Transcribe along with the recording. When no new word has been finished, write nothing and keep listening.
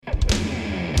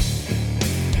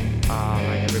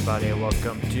everybody, and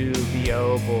welcome to the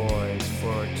O Boys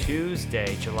for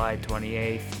Tuesday, July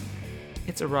 28th.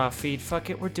 It's a raw feed.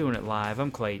 Fuck it, we're doing it live. I'm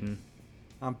Clayton.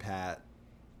 I'm Pat.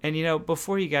 And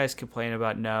before you guys complain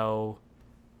about no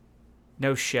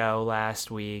show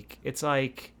last week, it's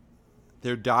like...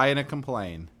 They're dying to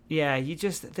complain. Yeah,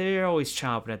 they're always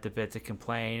chomping at the bit to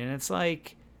complain, and it's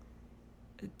like...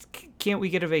 Can't we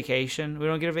get a vacation? We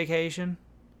don't get a vacation?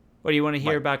 What, do you want to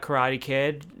hear about Karate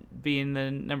Kid being the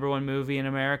number one movie in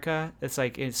America? It's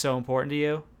so important to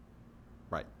you?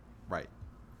 Right.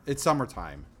 It's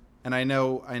summertime. And I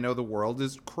know the world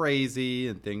is crazy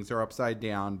and things are upside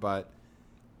down, but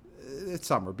it's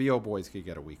summer. BO Boys could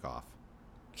get a week off.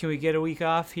 Can we get a week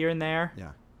off here and there?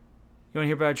 Yeah. You want to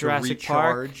hear about Jurassic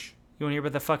Park? You want to hear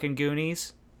about the fucking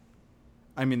Goonies?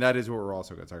 I mean, that is what we're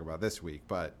also going to talk about this week,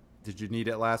 but did you need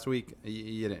it last week?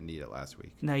 You didn't need it last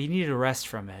week. No, you needed a rest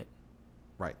from it.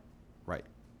 Right.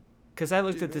 Because I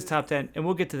looked at this top 10, and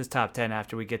we'll get to this top 10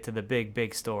 after we get to the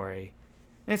big story.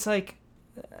 And it's like,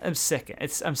 I'm sickened.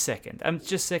 I'm sickened. I'm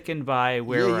just sickened by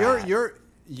where we're at.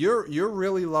 You're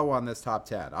really low on this top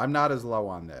 10. I'm not as low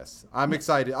on this. I'm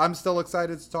excited. I'm still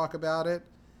excited to talk about it.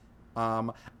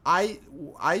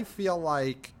 I feel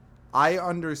like I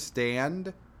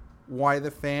understand why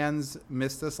the fans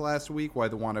missed us last week, why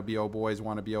the Wanna BO Boys,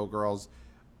 Wanna BO Girls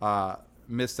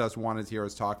missed us, wanted to hear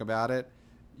us talk about it.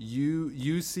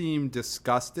 You seem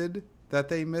disgusted that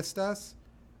they missed us.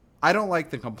 I don't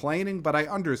like the complaining, but I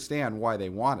understand why they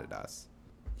wanted us.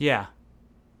 Yeah.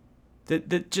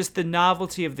 Just the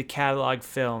novelty of the catalog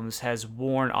films has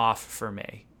worn off for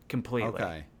me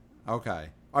completely. Okay.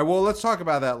 All right, well, let's talk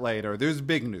about that later. There's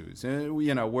big news.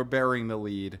 We're burying the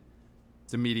lead.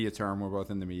 It's a media term. We're both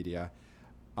in the media.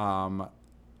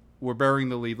 We're burying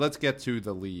the lead. Let's get to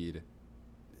the lead.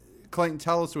 Clayton,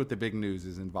 tell us what the big news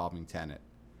is involving Tenet.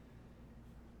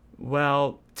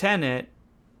 Well, Tenet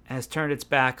has turned its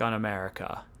back on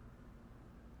America.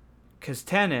 Because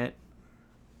Tenet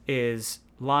is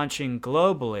launching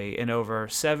globally in over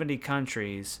 70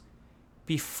 countries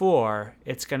before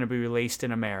it's going to be released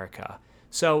in America.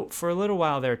 So for a little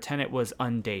while there, Tenet was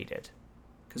undated.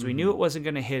 Because we knew it wasn't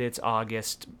going to hit its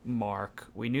August mark.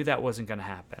 We knew that wasn't going to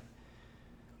happen.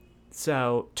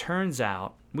 So, turns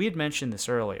out, we had mentioned this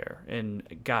earlier,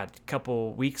 a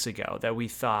couple weeks ago, that we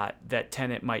thought that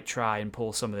Tenet might try and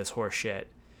pull some of this horse shit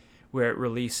where it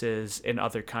releases in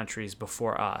other countries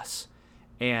before us.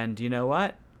 And you know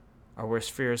what? Our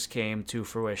worst fears came to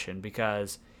fruition,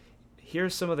 because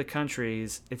here's some of the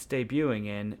countries it's debuting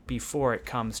in before it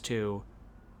comes to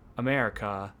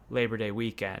America Labor Day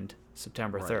weekend,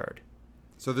 September 3rd.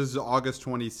 So this is August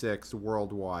 26th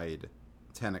worldwide.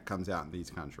 Tenet comes out in these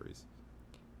countries: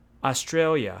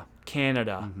 Australia,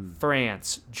 Canada,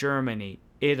 France, Germany,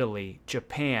 Italy,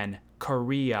 Japan,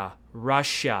 Korea,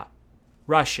 Russia,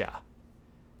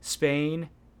 Spain,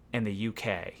 and the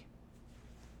UK.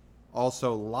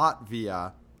 Also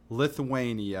Latvia,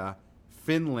 Lithuania,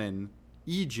 Finland,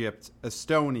 Egypt,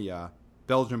 Estonia,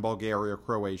 Belgium, Bulgaria,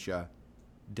 Croatia,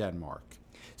 Denmark.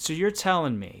 So you're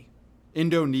telling me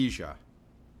Indonesia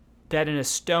that an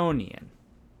Estonian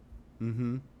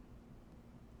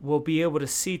will be able to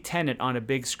see Tenet on a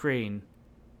big screen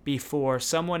before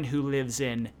someone who lives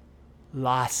in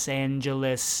Los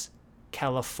Angeles,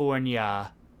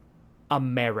 California,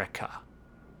 America?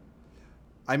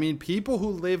 I mean, people who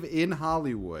live in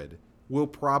Hollywood will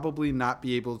probably not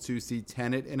be able to see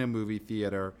Tenet in a movie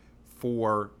theater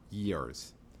for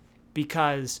years.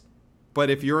 But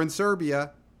if you're in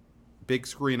Serbia, big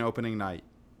screen opening night.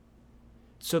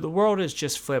 So the world has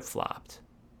just flip-flopped.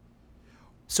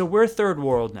 So we're third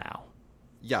world now.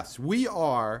 Yes, we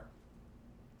are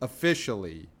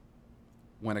officially,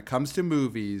 when it comes to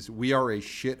movies, we are a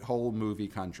shithole movie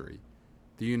country.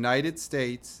 The United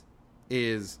States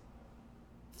is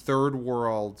third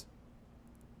world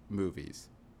movies.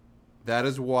 That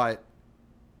is what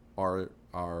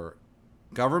our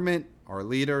government, our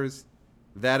leaders,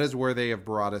 that is where they have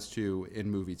brought us to in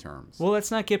movie terms. Well,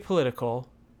 let's not get political.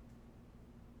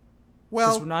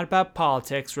 Well, we're not about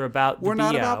politics. We're about the We're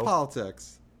not about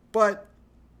politics. But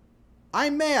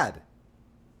I'm mad.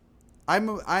 I'm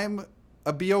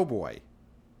a BO boy.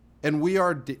 And we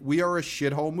are a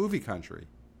shithole movie country.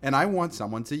 And I want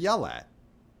someone to yell at.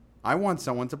 I want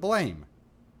someone to blame.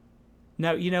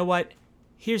 Now, you know what?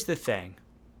 Here's the thing.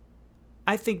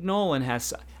 I think Nolan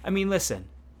has... I mean, listen.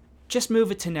 Just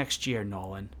move it to next year,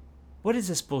 Nolan. What is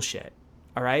this bullshit?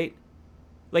 All right?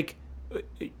 Like,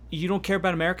 you don't care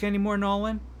about America anymore,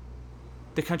 Nolan?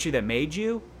 The country that made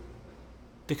you?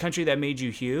 The country that made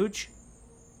you huge?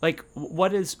 Like,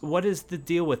 what is the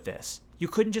deal with this? You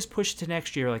couldn't just push it to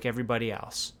next year like everybody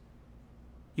else.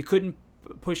 You couldn't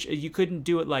push. You couldn't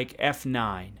do it like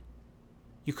F9.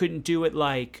 You couldn't do it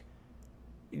like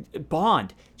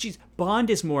Bond. Jeez, Bond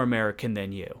is more American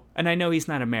than you. And I know he's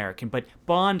not American, but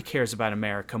Bond cares about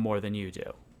America more than you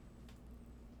do.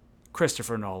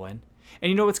 Christopher Nolan. And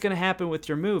you know what's going to happen with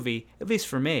your movie, at least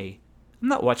for me? I'm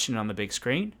not watching it on the big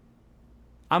screen.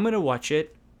 I'm going to watch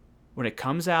it when it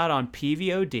comes out on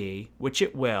PVOD, which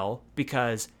it will,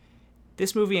 because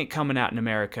this movie ain't coming out in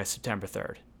America September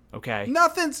 3rd, okay?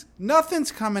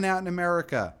 Nothing's coming out in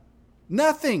America.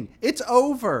 Nothing. It's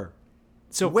over.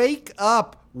 So wake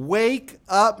up,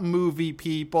 movie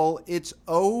people. It's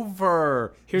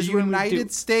over. The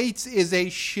United States is a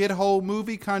shithole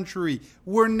movie country.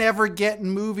 We're never getting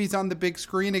movies on the big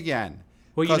screen again.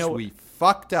 Well, because we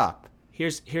fucked up.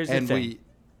 Here's the and thing.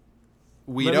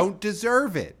 We don't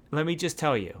deserve it. Let me just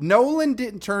tell you. Nolan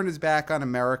didn't turn his back on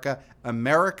America.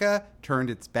 America turned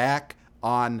its back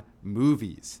on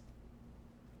movies.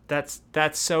 That's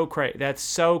so crazy. That's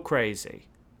so crazy.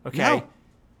 Okay. No.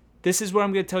 This is what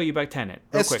I'm going to tell you about Tenet.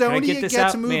 Real quick. Can I get this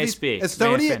out? May I speak?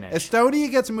 Estonia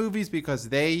gets movies because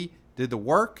they did the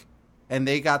work and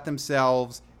they got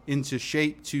themselves into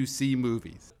shape to see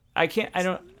movies.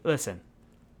 Listen.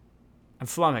 I'm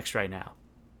flummoxed right now.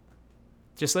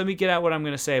 Just let me get out what I'm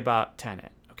going to say about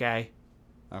Tenet, okay?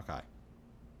 Okay.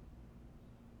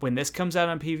 When this comes out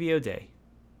on PVOD,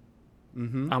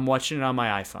 I'm watching it on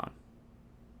my iPhone,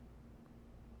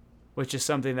 which is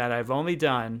something that I've only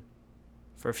done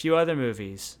for a few other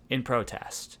movies in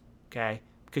protest, okay?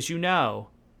 Because you know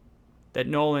that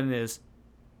Nolan it's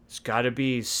got to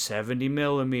be 70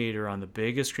 millimeter on the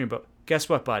biggest screen. But guess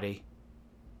what, buddy?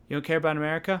 You don't care about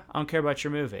America? I don't care about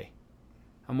your movie.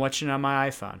 I'm watching it on my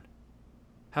iPhone.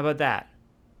 How about that?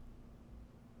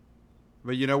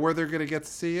 But you know where they're going to get to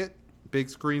see it? Big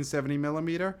screen 70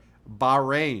 millimeter?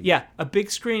 Bahrain. Yeah, a big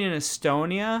screen in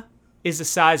Estonia is the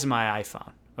size of my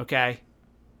iPhone, okay?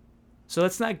 So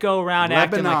let's not go around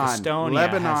acting like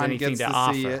Estonia has anything to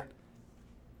offer. See it.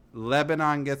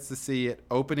 Lebanon gets to see it.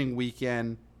 Opening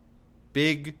weekend.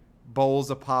 Big bowls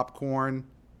of popcorn.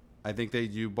 I think they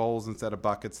do bowls instead of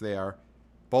buckets there.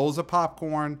 Bowls of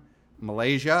popcorn.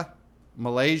 Malaysia.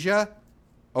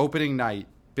 Opening night.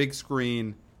 Big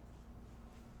screen.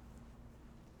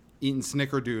 Eating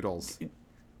snickerdoodles.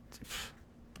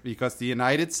 Because the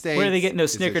United States Where are they getting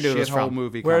those snickerdoodles from?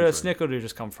 Movie Where do those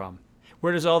snickerdoodles come from?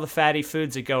 Where does all the fatty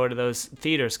foods that go into those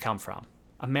theaters come from?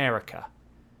 America.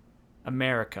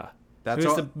 That's Who's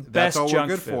all, the best that's all junk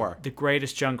we're good food? for. The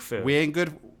greatest junk food. We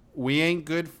ain't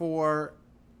good for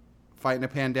fighting a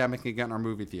pandemic and getting our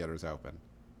movie theaters open.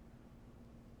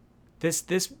 This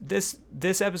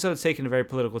episode's taking a very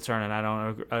political turn, and I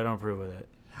don't approve of it.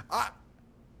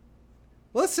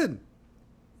 Listen,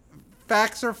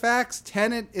 facts are facts.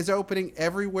 Tenet is opening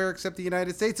everywhere except the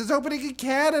United States. It's opening in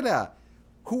Canada,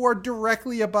 who are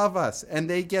directly above us, and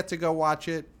they get to go watch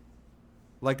it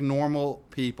like normal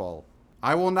people.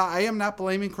 I am not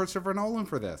blaming Christopher Nolan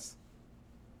for this.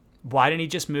 Why didn't he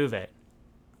just move it?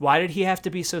 Why did he have to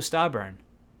be so stubborn?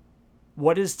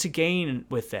 What is to gain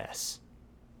with this?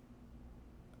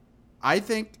 I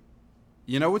think,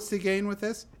 you know what's to gain with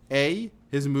this? A,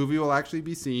 his movie will actually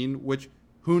be seen, which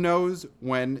who knows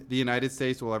when the United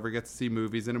States will ever get to see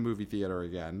movies in a movie theater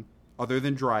again, other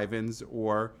than drive-ins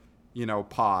or,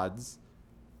 pods.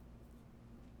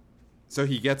 So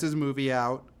he gets his movie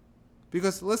out.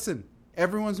 Because, listen,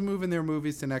 everyone's moving their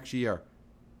movies to next year.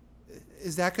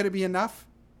 Is that going to be enough?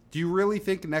 Do you really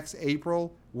think next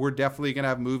April we're definitely going to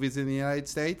have movies in the United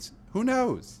States? Who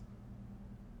knows?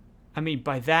 I mean,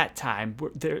 by that time,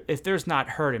 if there's not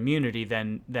herd immunity,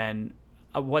 then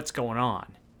what's going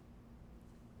on?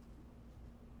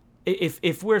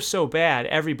 If we're so bad,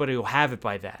 everybody will have it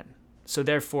by then. So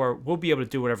therefore, we'll be able to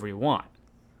do whatever we want.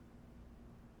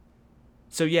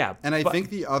 So yeah, and I think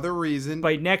the other reason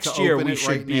by next year we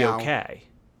should be okay.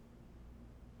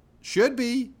 Should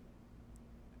be.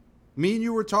 Me and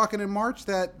you were talking in March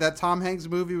that Tom Hanks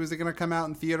movie was going to come out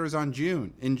in theaters in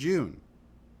June.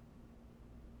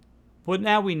 Well,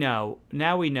 now we know.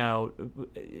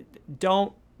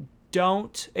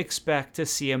 Don't expect to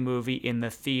see a movie in the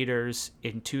theaters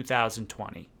in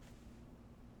 2020.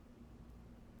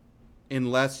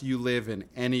 Unless you live in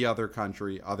any other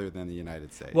country other than the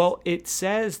United States. Well, it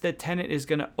says that Tenet is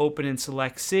going to open in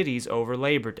select cities over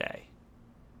Labor Day.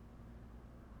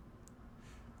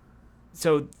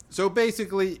 So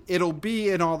basically, it'll be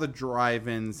in all the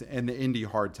drive-ins and the indie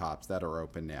hardtops that are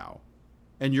open now.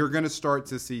 And you're going to start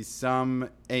to see some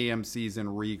AMCs and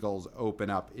Regals open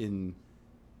up in,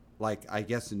 I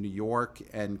guess, in New York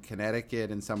and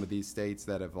Connecticut and some of these states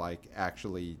that have,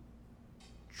 actually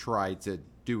tried to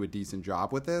do a decent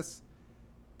job with this.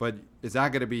 but it's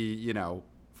not going to be,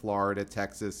 Florida,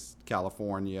 Texas,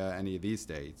 California, any of these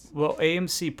states. Well,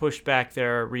 AMC pushed back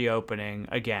their reopening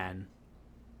again.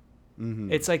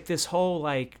 Mm-hmm. It's like this whole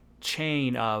like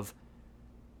chain of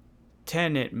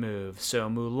Tenet moves, so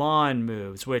Mulan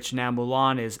moves, which now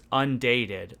Mulan is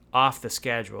undated, off the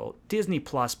schedule. Disney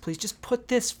Plus, please just put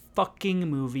this fucking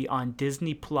movie on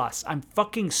Disney Plus. I'm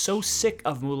fucking so sick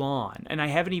of Mulan, and I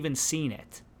haven't even seen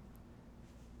it.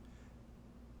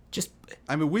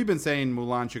 I mean, we've been saying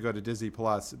Mulan should go to Disney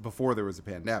Plus before there was a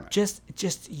pandemic.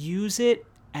 Just use it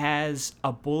as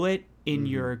a bullet in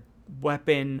your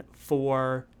weapon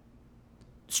for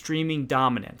streaming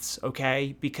dominance,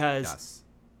 okay? Because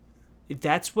Yes.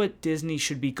 that's what Disney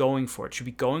should be going for. It should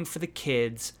be going for the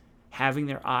kids, having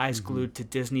their eyes glued to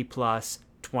Disney Plus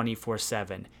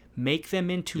 24/7. Make them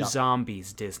into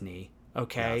zombies, Disney,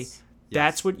 okay? Yes.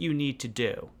 That's what you need to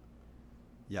do.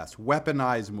 Yes,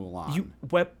 weaponize Mulan.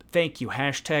 Thank you.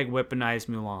 Hashtag weaponize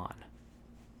Mulan.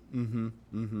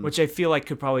 Which I feel like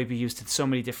could probably be used in so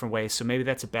many different ways. So maybe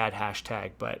that's a bad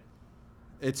hashtag, but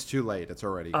It's too late. It's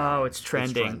already oh, gone. it's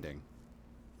trending. It's trending.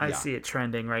 I Yeah. see it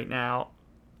trending right now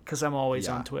because I'm always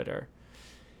Yeah. on Twitter.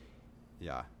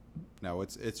 Yeah. No,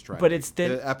 it's trending. But it's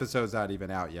the episode's not even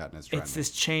out yet, and it's trending. It's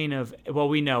this chain of, well,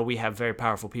 we know we have very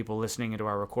powerful people listening into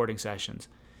our recording sessions.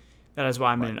 That is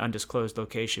why I'm in an undisclosed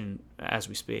location as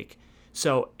we speak.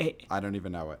 So I don't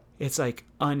even know it. it's like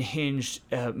Unhinged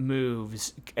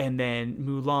moves, and then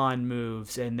Mulan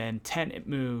moves, and then Tenet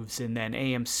moves, and then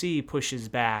AMC pushes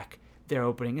back their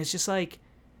opening. It's just like,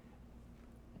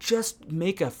 just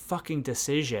make a fucking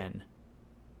decision.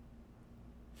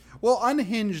 Well,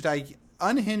 Unhinged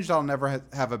I'll never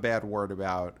have a bad word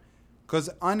about,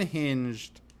 because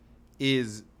Unhinged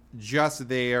is just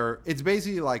there. It's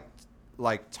basically like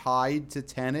tied to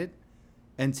Tenet,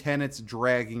 and Tenet's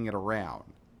dragging it around.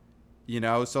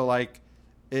 So like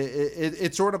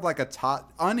it's sort of like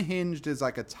Unhinged is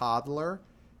like a toddler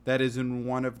that is in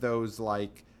one of those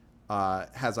like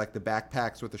has like the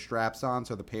backpacks with the straps on,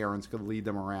 so the parents could lead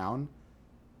them around.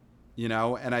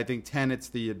 And I think Tenet's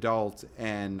the adult,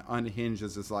 and Unhinged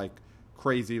is this like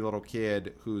crazy little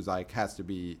kid who's like has to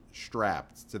be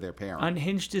strapped to their parents.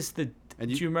 Unhinged is do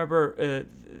you remember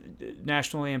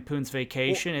National Lampoon's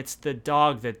Vacation? It's the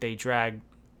dog that they drag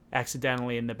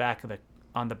accidentally on the back of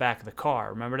the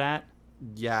car. Remember that?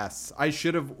 Yes, I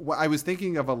should have. I was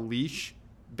thinking of a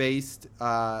leash-based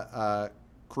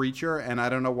creature, and I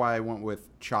don't know why I went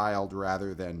with child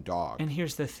rather than dog. And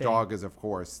here's the thing: dog is, of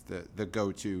course, the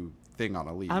go-to thing on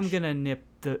a leash. I'm gonna nip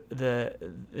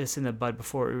this in the bud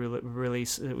before we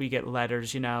release. We get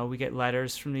letters, we get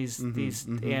letters from these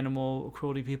animal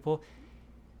cruelty people.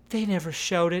 They never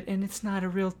showed it, and it's not a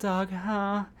real dog,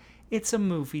 huh? It's a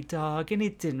movie dog, and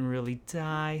it didn't really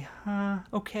die, huh?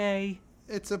 Okay.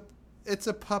 It's a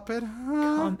puppet,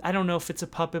 huh? I don't know if it's a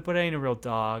puppet, but it ain't a real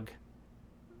dog.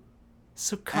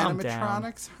 So calm down.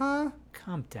 Animatronics, huh?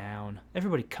 Calm down.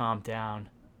 Everybody calm down.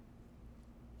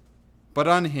 But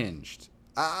Unhinged.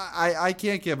 I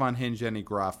can't give Unhinged any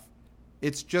gruff.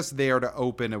 It's just there to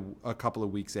open a couple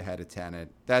of weeks ahead of Tenet.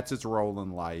 That's its role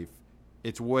in life.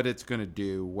 It's what it's going to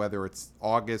do, whether it's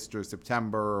August or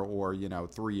September or,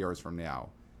 3 years from now.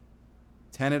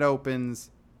 Tenet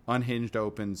opens, Unhinged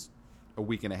opens a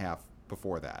week and a half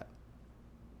before that.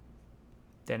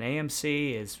 Then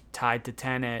AMC is tied to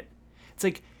Tenet. It's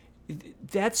like,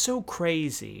 that's so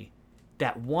crazy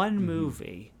that one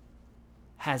movie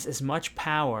has as much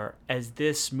power as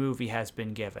this movie has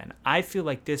been given. I feel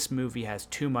like this movie has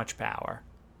too much power.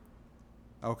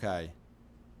 Okay.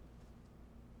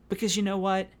 Because you know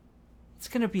what? It's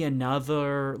going to be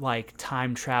another like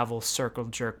time travel circle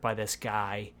jerk by this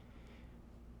guy.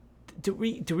 Do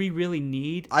we really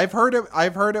need? I've heard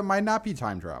it might not be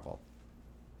time travel.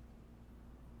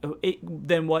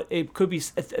 Then what? It could be,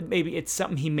 maybe it's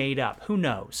something he made up. Who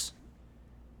knows?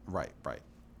 Right.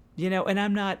 And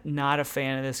I'm not a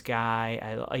fan of this guy.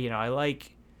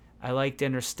 I liked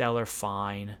Interstellar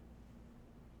fine.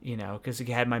 Because he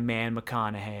had my man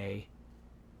McConaughey.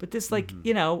 But this,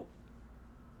 Robert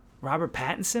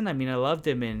Pattinson, I mean, I loved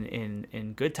him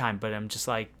in Good Time, but I'm just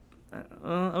like,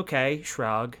 okay,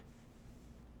 shrug.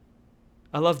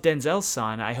 I love Denzel's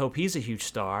son. I hope he's a huge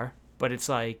star. But it's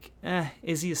like,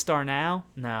 is he a star now?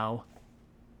 No.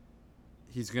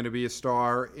 He's going to be a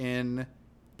star in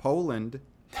Poland,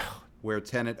 where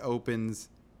Tenet opens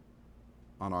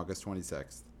on August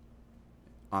 26th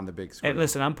on the big screen. Hey,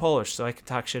 listen, I'm Polish, so I can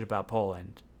talk shit about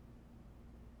Poland.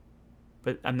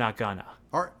 But I'm not gonna.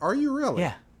 Are you really?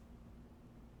 Yeah.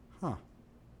 Huh.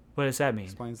 What does that mean?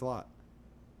 Explains a lot.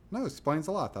 No, it explains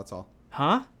a lot, that's all.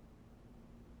 Huh?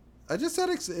 I just said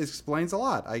explains a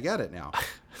lot. I get it now.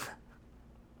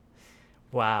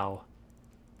 Wow.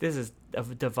 This is a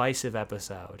divisive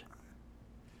episode.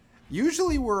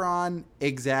 Usually we're on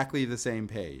exactly the same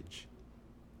page.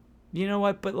 You know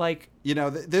what? But like, You know,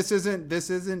 this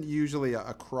isn't usually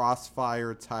a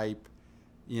crossfire type,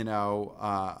 you know,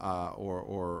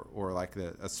 or like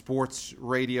a sports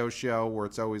radio show where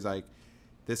it's always like,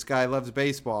 this guy loves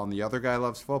baseball and the other guy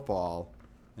loves football,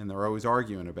 and they're always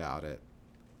arguing about it.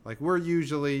 Like, we're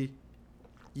usually,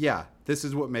 yeah, this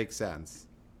is what makes sense.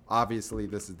 Obviously,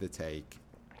 this is the take,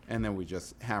 and then we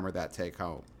just hammer that take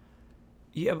home.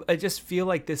 yeah, I just feel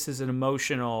like this is an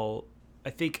emotional.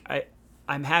 I think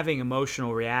I'm having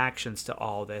emotional reactions to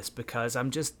all this because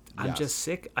I'm just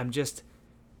sick.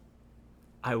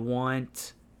 I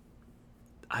want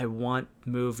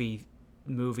movie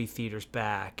theaters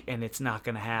back, and it's not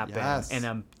going to happen. Yes. And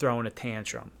I'm throwing a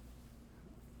tantrum.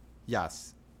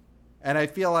 Yes. And I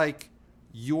feel like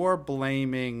you're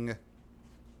blaming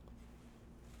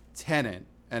Tenet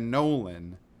and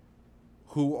Nolan,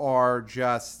 who are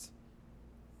just...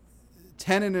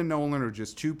 Tenet and Nolan are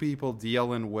just two people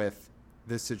dealing with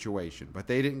this situation, but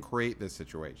they didn't create this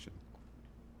situation.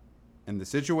 And the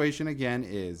situation, again,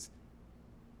 is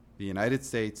the United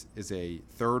States is a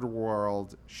third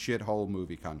world shithole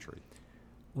movie country.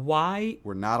 Why?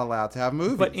 We're not allowed to have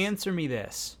movies. But answer me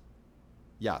this.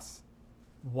 Yes.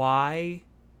 Why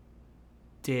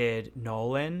did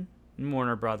Nolan and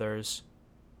Warner Brothers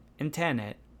and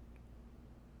Tenet,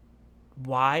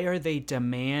 why are they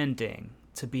demanding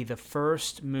to be the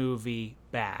first movie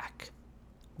back?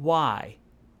 Why?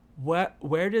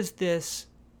 Where does this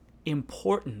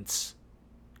importance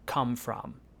come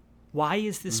from? Why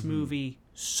is this movie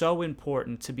so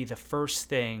important to be the first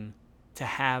thing to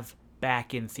have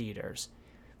back in theaters?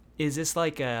 Is this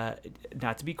like a,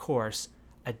 not to be coarse,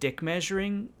 a dick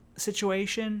measuring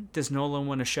situation? Does Nolan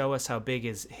want to show us how big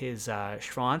his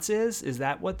schwanz is? Is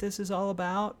that what this is all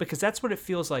about? Because that's what it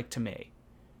feels like to me.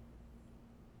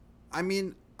 I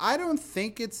mean, I don't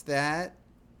think it's that,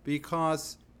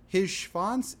 because his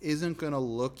schwanz isn't going to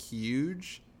look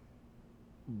huge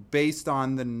based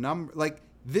on the number. Like,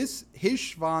 his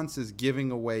schwanz is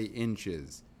giving away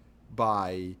inches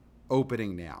by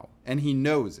opening now, and he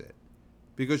knows it.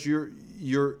 Because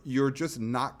you're just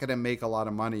not going to make a lot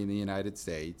of money in the United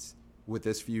States with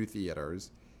this few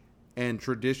theaters. And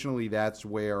traditionally, that's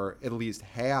where at least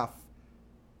half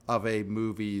of a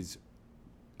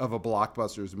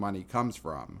blockbuster's money comes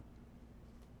from.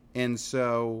 And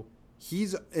so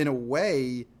he's, in a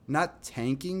way, not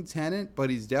tanking Tenet, but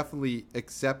he's definitely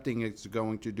accepting it's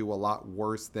going to do a lot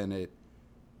worse than it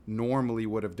normally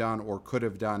would have done or could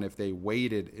have done if they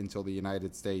waited until the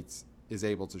United States is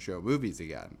able to show movies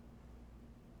again.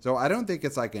 So I don't think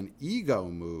it's like an ego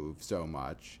move so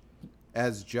much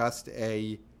as just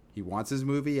he wants his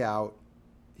movie out.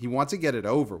 He wants to get it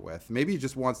over with. Maybe he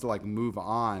just wants to like move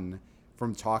on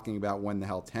from talking about when the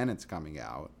hell Tenet's coming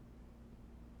out.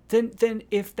 Then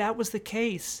if that was the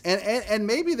case, and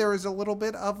maybe there is a little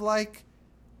bit of like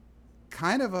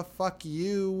kind of a fuck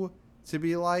you to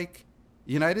be like,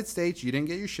 United States, you didn't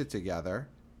get your shit together.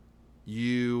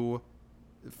 You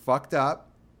fucked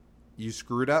up. You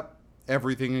screwed up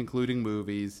everything, including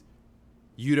movies.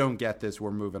 You don't get this.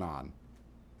 We're moving on.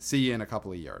 See you in a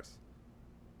couple of years.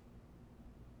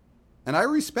 And I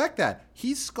respect that.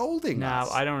 He's scolding us.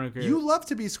 No, I don't agree. You love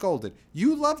to be scolded.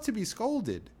 You love to be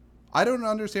scolded. I don't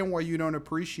understand why you don't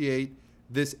appreciate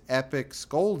this epic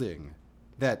scolding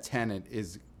that Tenet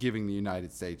is giving the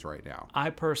United States right now. I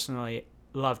personally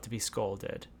love to be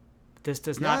scolded. This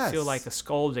does not feel like a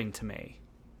scolding to me.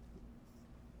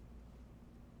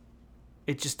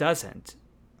 It just doesn't.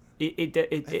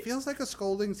 It feels like a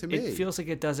scolding to me. It feels like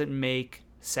it doesn't make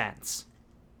sense.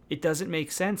 It doesn't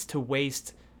make sense to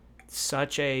waste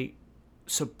such a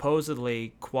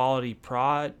supposedly quality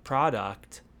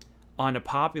product on a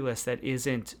populace that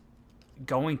isn't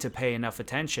going to pay enough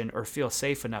attention or feel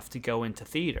safe enough to go into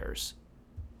theaters.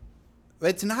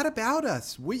 It's not about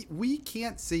us. We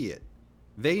can't see it.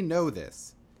 They know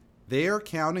this. They are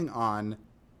counting on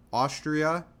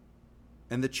Austria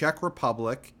and the Czech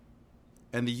Republic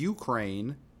and the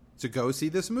Ukraine to go see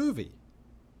this movie.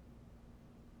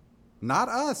 Not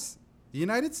us. The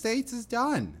United States is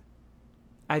done.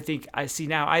 I think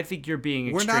you're being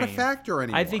extreme. We're not a factor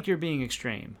anymore. I think you're being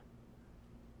extreme.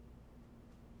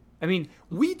 I mean,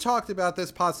 we talked about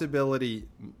this possibility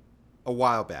a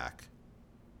while back.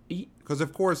 Because,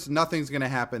 of course, nothing's going to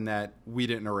happen that we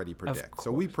didn't already predict.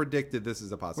 So we predicted this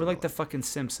is a possibility. We're like the fucking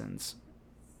Simpsons.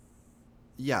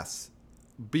 Yes.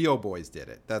 B.O. Boys did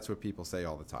it. That's what people say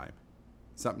all the time.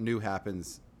 Something new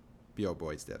happens, B.O.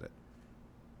 Boys did it.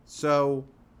 So,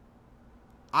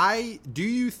 do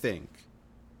you think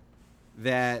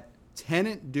that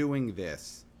Tenet doing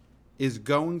this is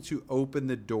going to open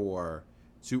the door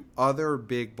to other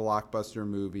big blockbuster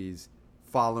movies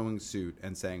following suit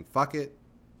and saying, fuck it,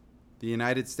 the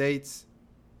United States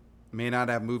may not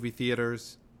have movie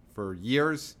theaters for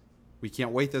years. We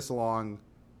can't wait this long.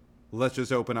 Let's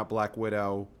just open up Black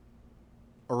Widow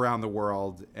around the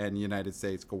world, and the United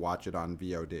States can watch it on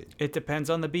VOD. It depends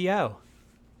on the BO.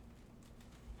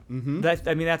 Mm-hmm.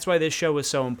 That's why this show is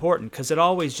so important, because it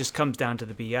always just comes down to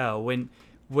the BO. When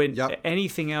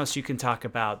anything else you can talk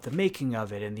about, the making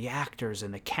of it and the actors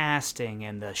and the casting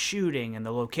and the shooting and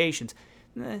the locations,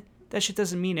 that shit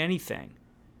doesn't mean anything.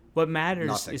 What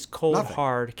matters is cold,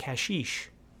 hard cashish,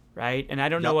 right? And I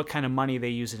don't know what kind of money they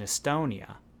use in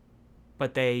Estonia,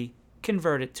 but they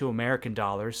convert it to American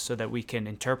dollars so that we can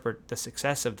interpret the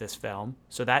success of this film.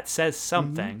 So that says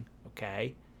something,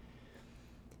 okay?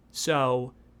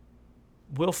 So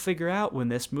we'll figure out when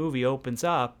this movie opens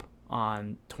up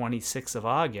on 26th of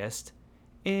August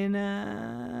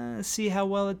and see how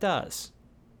well it does.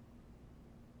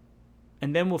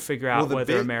 And then we'll figure out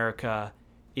whether America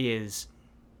is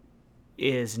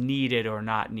needed or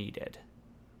not needed.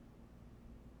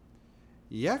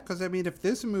 Yeah, because, I mean, if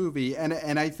this movie, and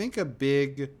I think a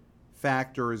big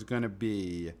factor is going to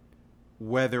be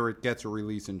whether it gets a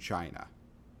release in China.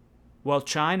 Well,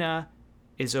 China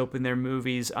is open their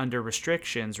movies under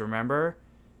restrictions, remember?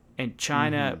 And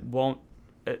China won't,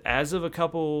 as of a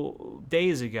couple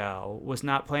days ago, was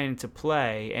not planning to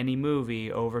play any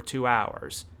movie over 2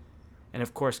 hours. And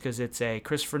of course, because it's a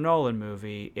Christopher Nolan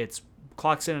movie, it's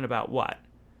clocks in at about what?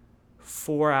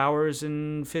 4 hours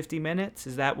and 50 minutes?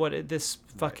 Is that what this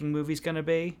fucking movie's going to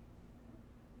be?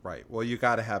 Right. Well, you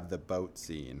got to have the boat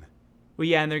scene. Well,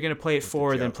 yeah, and they're going to play it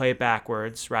forward, then play it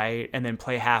backwards, right? And then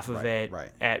play half of it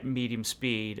at medium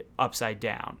speed upside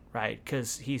down, right?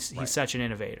 Because he's such an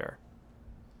innovator.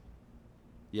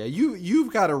 Yeah,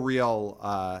 you've got a real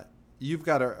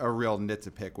nit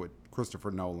to pick with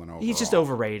Christopher Nolan overall. He's just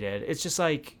overrated. It's just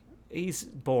like he's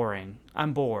boring.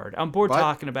 I'm bored. I'm bored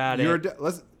talking about it.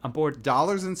 I'm bored.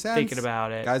 Dollars and cents. Thinking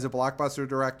about it. Guy's a blockbuster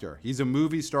director. He's a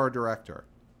movie star director.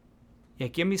 Yeah,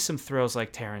 give me some thrills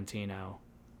like Tarantino.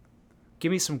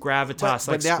 Give me some gravitas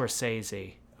like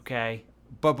Scorsese. Okay.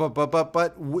 But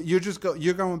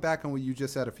you're going back on what you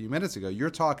just said a few minutes ago.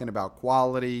 You're talking about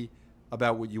quality,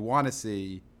 about what you want to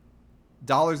see.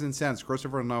 Dollars and cents.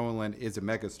 Christopher Nolan is a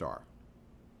megastar.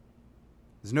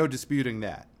 There's no disputing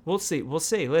that. We'll see.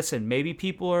 Listen, maybe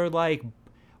people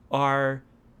are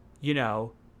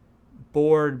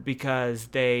bored because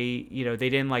they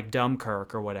didn't like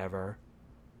Dunkirk or whatever.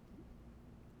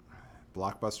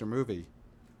 Blockbuster movie.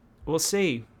 We'll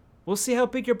see. We'll see how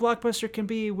big your blockbuster can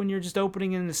be when you're just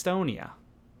opening in Estonia.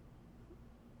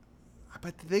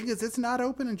 But the thing is, it's not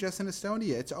opening just in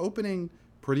Estonia. It's opening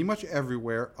pretty much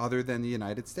everywhere other than the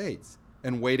United States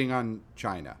and waiting on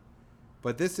China.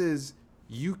 But this is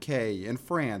UK and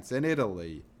France and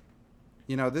Italy.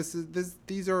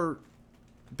 These are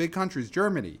big countries.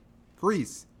 Germany,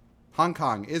 Greece, Hong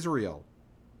Kong, Israel.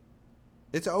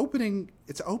 It's opening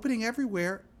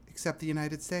everywhere except the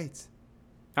United States.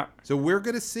 So we're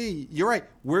going to see, you're right,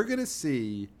 we're going to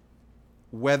see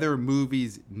whether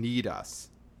movies need us.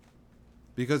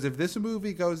 Because if this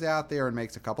movie goes out there and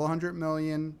makes a couple $100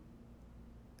 million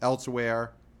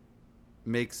elsewhere,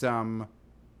 makes some,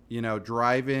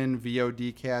 drive-in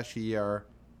VOD cash here,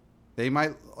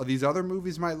 these other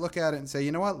movies might look at it and say,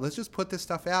 you know what, let's just put this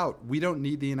stuff out. We don't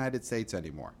need the United States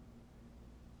anymore.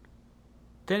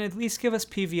 Then at least give us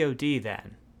PVOD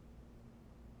then.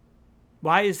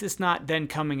 Why is this not then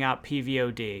coming out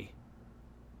PVOD?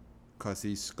 Because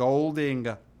he's scolding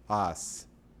us.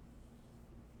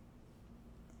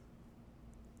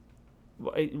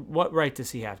 What right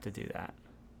does he have to do that?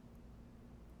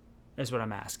 That's what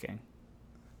I'm asking.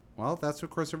 Well, that's what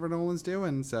Christopher Nolan's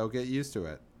doing, so get used to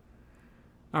it.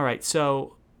 All right,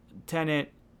 so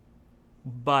Tenet,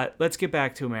 but let's get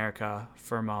back to America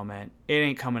for a moment. It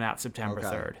ain't coming out September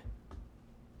 3rd.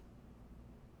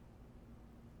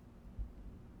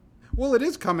 Well, it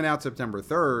is coming out September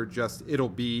 3rd, just it'll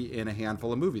be in a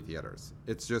handful of movie theaters.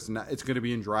 It's just not, it's going to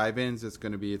be in drive-ins, it's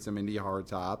going to be at some indie hard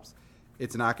tops.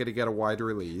 It's not going to get a wide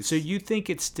release. So you think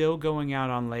it's still going out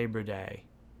on Labor Day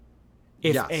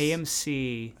if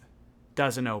AMC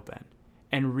doesn't open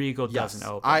and Regal doesn't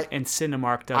open and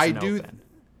Cinemark doesn't open?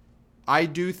 I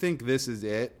do think this is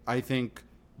it. I think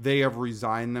they have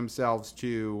resigned themselves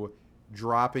to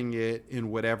dropping it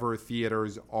in whatever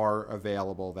theaters are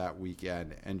available that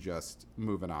weekend and just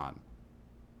moving on.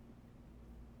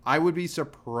 I would be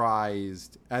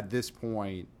surprised at this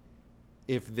point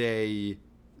if they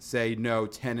say no,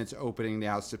 Tenet's opening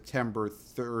now September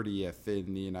 30th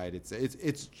in the United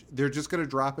States. They're just going to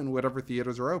drop in whatever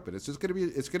theaters are open. It's going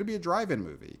to be a drive-in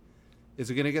movie. Is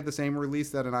it going to get the same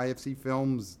release that an IFC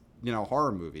Films,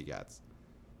 horror movie gets?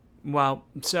 Well,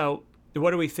 so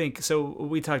what do we think? So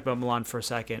we talked about Mulan for a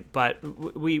second, but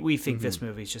we think this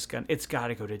movie's just it's got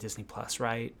to go to Disney Plus,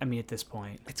 right? I mean, at this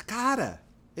point, it's gotta.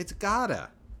 It's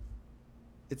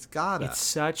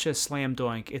such a slam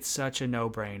dunk. It's such a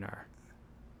no-brainer.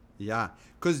 Yeah,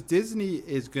 because Disney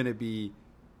is going to be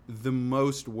the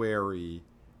most wary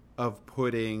of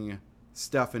putting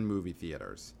stuff in movie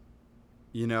theaters.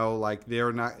 Like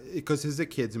they're not, because it's a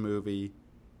kids movie,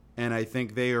 and I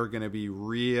think they are going to be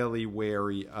really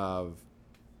wary of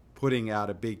putting out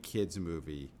a big kids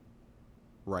movie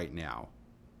right now.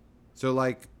 So,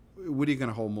 like, what are you going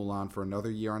to hold Mulan for another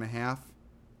year and a half?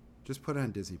 Just put it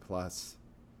on Disney Plus.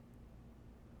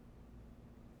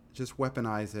 Just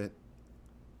weaponize it.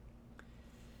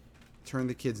 Turn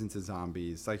the kids into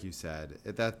zombies, like you said.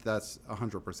 That's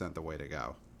 100% the way to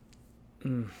go.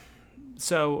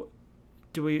 So,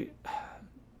 do we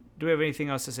have anything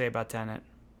else to say about Tenet?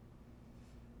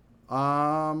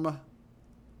 Are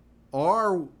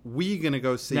we gonna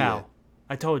go see it? No,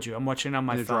 I told you I'm watching it on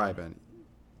my phone. Drive-in.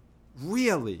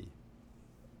 Really?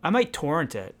 I might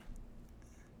torrent it.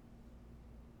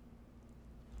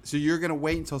 So you're gonna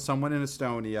wait until someone in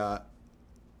Estonia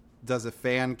does a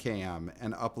fan cam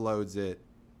and uploads it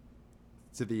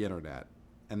to the internet,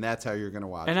 and that's how you're going to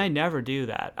watch it. And I never do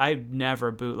that. I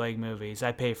never bootleg movies.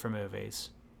 I pay for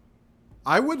movies.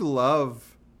 I would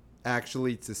love,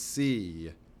 actually, to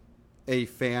see a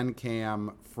fan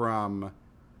cam from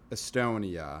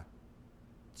Estonia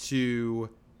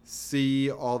to see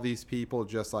all these people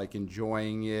just, like,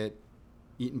 enjoying it,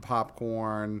 eating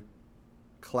popcorn,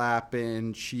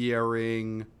 clapping,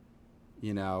 cheering,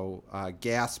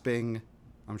 gasping.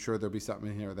 I'm sure there'll be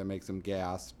something in here that makes them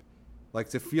gasp. Like,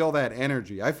 to feel that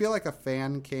energy. I feel like a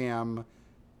fan cam,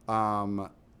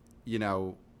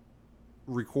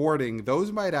 recording,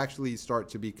 those might actually start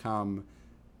to become,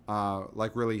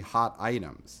 like, really hot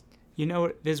items. You know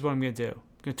what? This is what I'm going to do.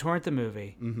 I'm going to torrent the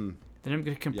movie. Mm-hmm. Then I'm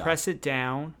going to compress it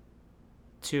down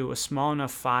to a small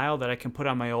enough file that I can put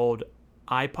on my old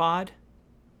iPod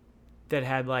that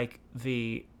had, like,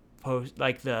 the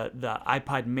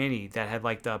iPod Mini that had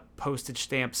like the postage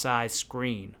stamp size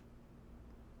screen,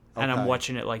 and I'm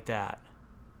watching it like that.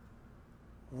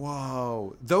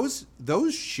 Whoa, those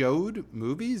showed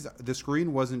movies. The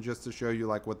screen wasn't just to show you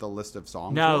like what the list of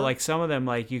songs. No, were? like some of them,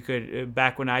 like you could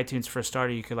back when iTunes first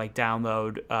started, you could like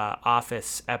download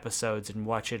Office episodes and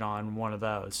watch it on one of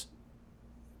those.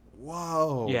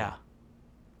 Whoa. Yeah.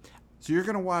 So you're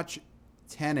gonna watch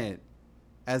Tenet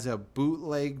as a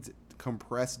bootlegged,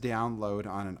 compressed download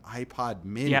on an iPod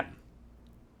Mini. Yep.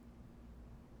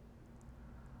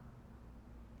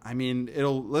 I mean,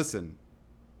 it'll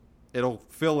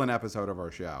fill an episode of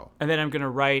our show. And then I'm going to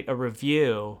write a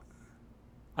review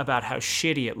about how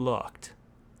shitty it looked.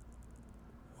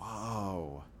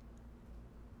 Whoa.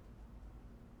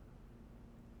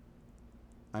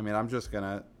 I mean, I'm just going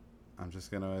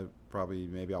to probably,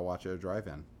 maybe I'll watch it at a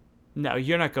drive-in. No,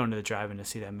 you're not going to the drive-in to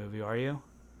see that movie, are you?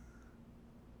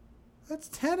 That's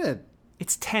Tenet.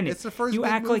 It's Tenet. It's the first you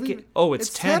big act movie. like it. Oh, it's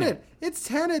Tenet. It's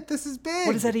Tenet. This is big.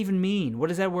 What does that even mean? What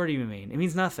does that word even mean? It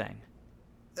means nothing.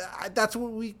 That's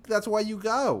why you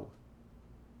go.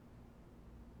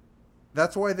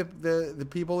 That's why the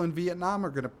people in Vietnam are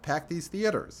going to pack these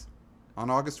theaters on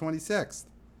August 26th.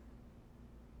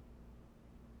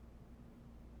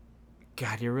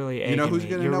 God, you're really egging me.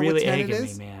 You're really egging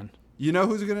me, man. You know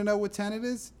who's going to know what Tenet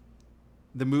is?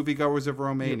 The moviegoers of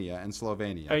Romania and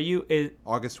Slovenia.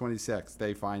 August 26th,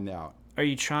 they find out. Are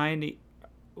you trying to...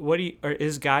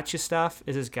 is gotcha stuff?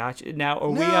 Is this gotcha? Now, are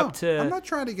we up to... I'm not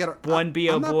trying to get... One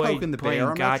B.O. boy playing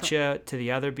bear. gotcha to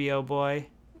the other B.O. boy?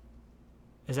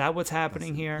 Is that what's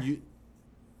happening here?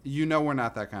 You know we're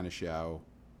not that kind of show.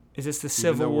 Is this the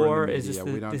Civil War? Is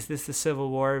this the Civil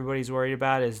War everybody's worried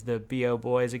about? Is the B.O.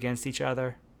 boys against each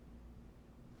other?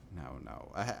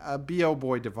 No. A B.O.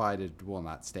 boy divided will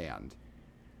not stand.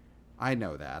 I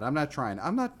know that. I'm not trying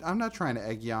to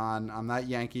egg you on. I'm not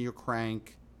yanking your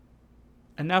crank.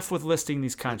 Enough with listing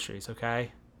these countries,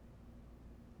 okay?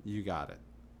 You got it.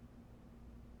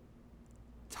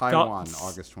 Taiwan,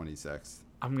 August 26th.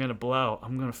 I'm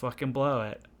gonna fucking blow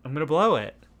it. I'm gonna blow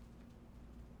it.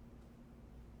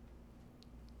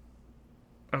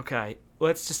 Okay,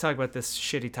 let's just talk about this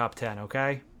shitty top 10,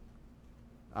 okay?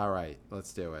 All right,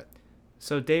 let's do it.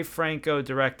 So Dave Franco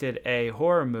directed a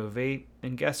horror movie,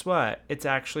 and guess what? It's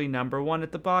actually #1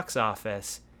 at the box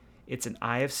office. It's an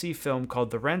IFC film called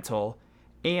The Rental,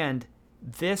 And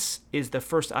this is the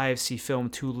first IFC film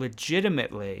to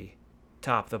legitimately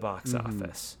top the box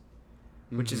office,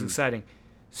 which is exciting.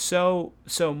 So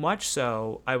much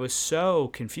so, I was so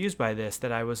confused by this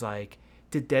that I was like,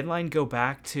 did Deadline go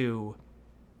back to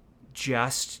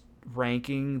just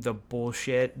ranking the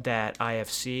bullshit that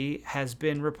IFC has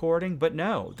been reporting? But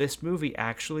no, this movie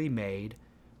actually made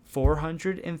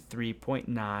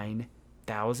 $403.9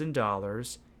 thousand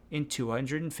in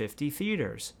 250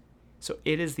 theaters. So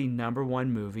it is the number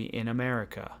one movie in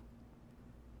America.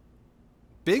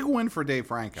 Big win for Dave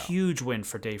Franco. Huge win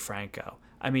for Dave Franco.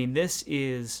 I mean, this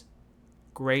is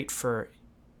great for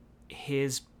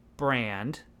his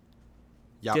brand.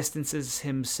 Yep. Distances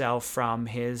himself from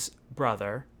his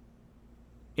brother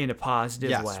in a positive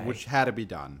way. Yes, which had to be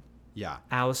done. Yeah.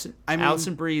 Alison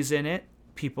Brie's in it.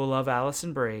 People love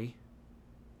Alison Brie.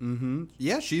 Mm-hmm.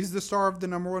 Yeah, she's the star of the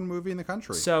number one movie in the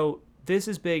country. So this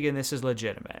is big and this is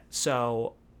legitimate.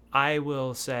 So I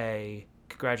will say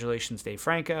congratulations, Dave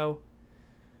Franco.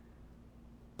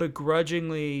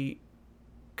 Begrudgingly,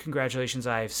 congratulations,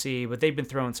 IFC. But they've been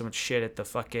throwing so much shit at the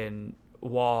fucking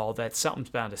wall that something's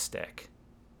bound to stick.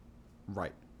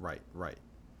 Right.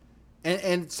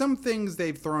 And some things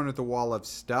they've thrown at the wall have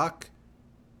stuck,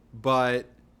 but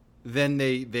then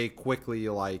they quickly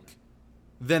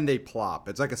then they plop.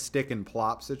 It's like a stick and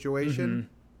plop situation. Mm-hmm.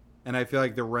 And I feel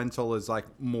like the rental is like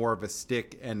more of a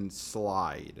stick and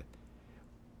slide.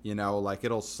 You know, like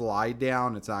it'll slide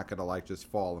down. It's not going to like just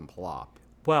fall and plop.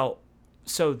 Well,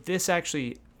 so this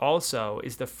actually also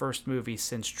is the first movie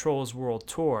since Trolls World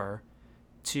Tour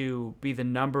to be the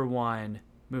number one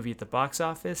movie at the box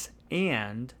office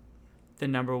and the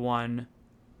number one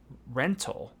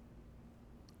rental.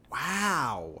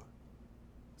 Wow.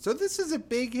 So this is a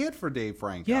big hit for Dave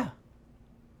Franco. Yeah.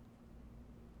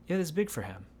 Yeah, this is big for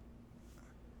him.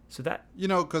 So that... You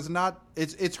know, because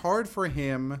it's hard for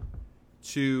him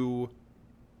to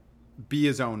be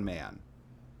his own man.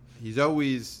 He's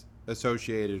always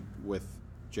associated with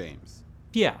James.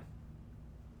 Yeah.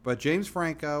 But James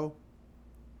Franco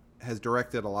has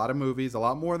directed a lot of movies, a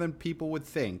lot more than people would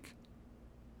think.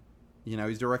 You know,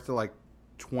 he's directed like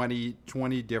 20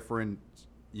 different,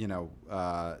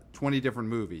 20 different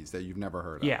movies that you've never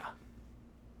heard of. Yeah.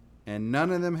 And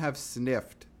none of them have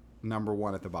sniffed number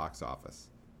one at the box office.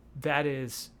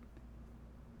 That's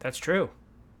true.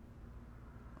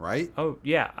 Right? Oh,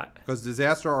 yeah. Because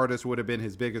Disaster Artist would have been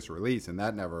his biggest release, and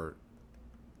that never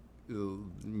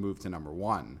moved to number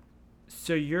one.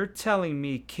 So you're telling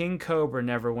me King Cobra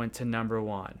never went to number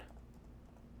one?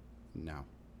 No.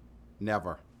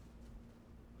 Never.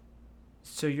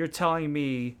 So you're telling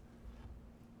me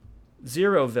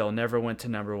Zeroville never went to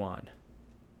number one?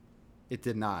 It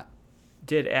did not.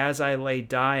 Did As I Lay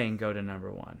Dying go to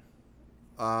number one?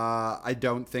 I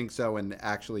don't think so, and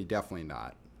actually definitely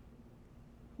not.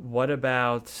 What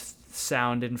about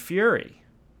Sound and Fury?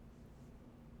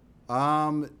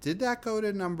 Did that go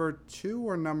to number 2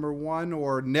 or number 1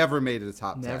 or never made it to the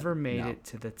top 10? Never made it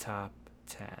to the top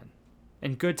 10.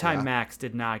 And Good Time Max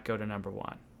did not go to number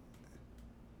 1.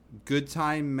 Good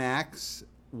Time Max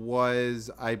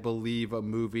was, I believe, a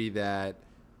movie that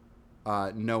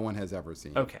no one has ever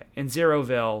seen. Okay. And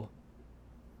Zeroville.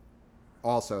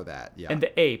 Also that, yeah. And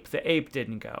The Ape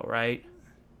didn't go, right?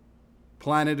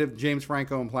 Planet of James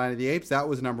Franco and Planet of the Apes, that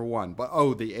was number 1. But,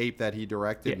 The Ape that he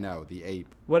directed? Yeah. No, The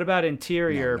Ape. What about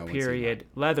Interior, no period,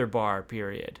 Leather Bar,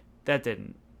 period? That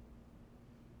didn't.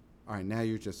 All right, now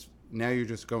you're just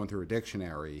going through a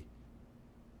dictionary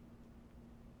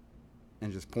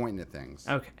and just pointing at things.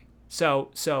 Okay. So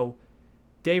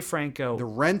Dave Franco... The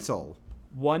Rental.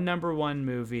 One number one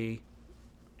movie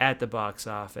at the box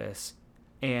office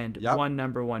and one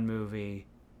number one movie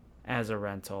as a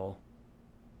rental.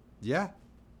 Yeah.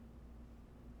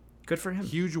 Good for him.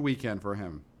 Huge weekend for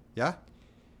him. Yeah.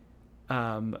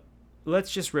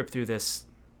 Let's just rip through this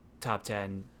top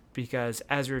 10 because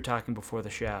as we were talking before the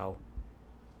show,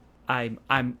 I'm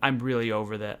really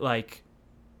over that. Like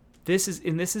this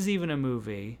is even a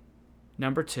movie,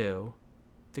 number 2,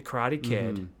 The Karate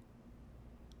Kid,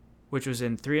 which was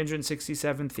in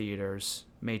 367 theaters,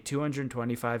 made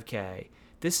 $225K.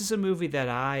 This is a movie that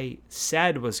I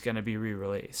said was going to be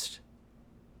re-released.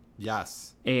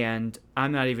 Yes. And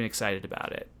I'm not even excited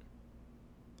about it.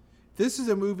 This is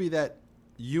a movie that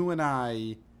you and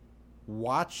I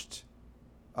watched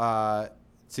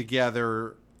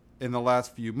together in the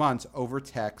last few months over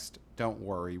text. Don't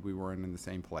worry, we weren't in the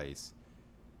same place.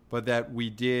 But that we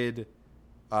did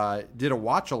a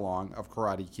watch-along of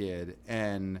Karate Kid,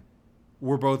 and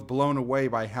we're both blown away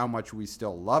by how much we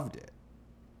still loved it.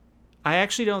 I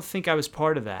actually don't think I was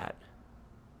part of that.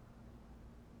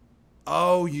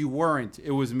 Oh, you weren't.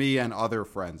 It was me and other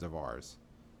friends of ours.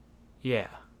 Yeah.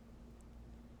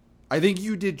 I think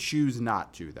you did choose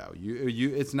not to, though.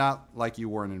 You. It's not like you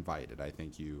weren't invited. I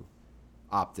think you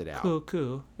opted out.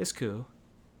 Cool. It's cool.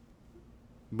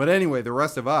 But anyway, the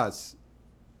rest of us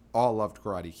all loved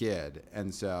Karate Kid,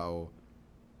 and so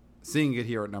seeing it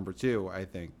here at number 2, I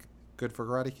think good for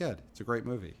Karate Kid. It's a great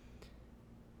movie.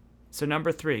 So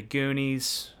number 3,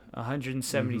 Goonies,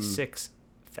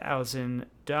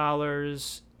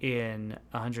 $176,000 in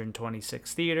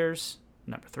 126 theaters.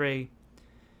 Number 3.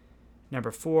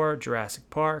 Number 4, Jurassic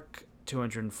Park,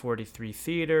 243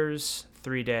 theaters,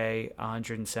 3-day,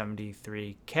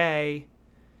 173K.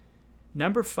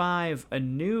 Number 5, a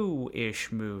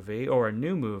new-ish movie, or a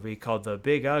new movie called The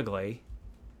Big Ugly,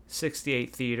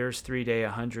 68 theaters, 3-day,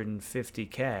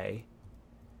 150K.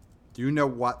 Do you know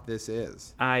what this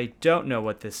is? I don't know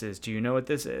what this is. Do you know what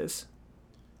this is?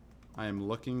 I am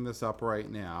looking this up right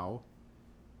now.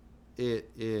 It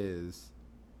is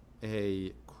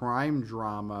a crime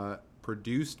drama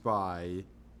produced by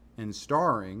and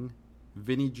starring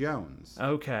Vinnie Jones.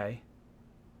 Okay.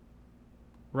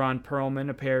 Ron Perlman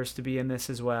appears to be in this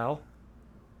as well.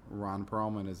 Ron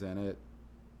Perlman is in it.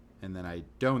 And then I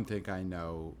don't think I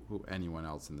know who anyone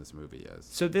else in this movie is.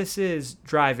 So this is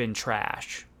drive-in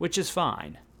trash, which is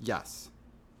fine. Yes.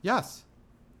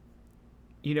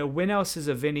 You know, when else is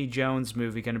a Vinnie Jones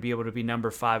movie going to be able to be number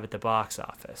 5 at the box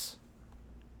office?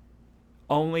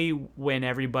 Only when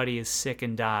everybody is sick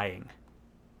and dying.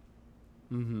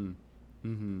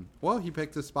 Well, he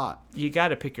picked his spot. You got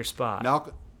to pick your spot.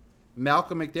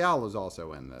 Malcolm McDowell is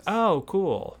also in this. Oh,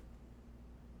 cool.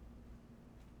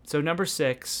 So number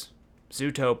 6,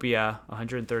 Zootopia,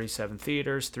 137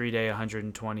 theaters, 3-day,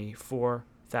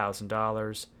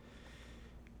 $124,000.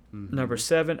 Number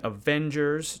 7,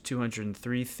 Avengers,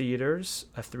 203 theaters,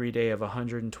 a 3-day of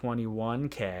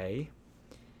 $121K.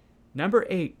 Number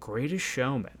 8, Greatest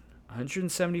Showman,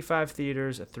 175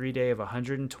 theaters, a 3-day of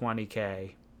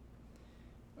 $120K.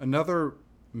 Another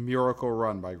miracle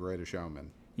run by Greatest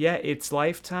Showman. Yeah, its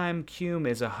lifetime cume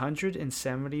is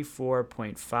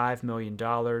 $174.5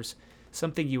 million,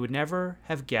 something you would never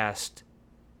have guessed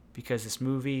because this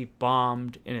movie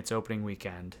bombed in its opening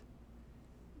weekend,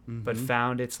 but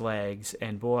found its legs,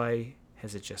 and boy,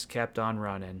 has it just kept on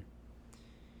running.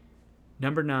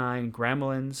 Number 9,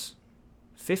 Gremlins,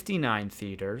 59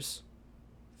 theaters,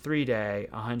 3-day,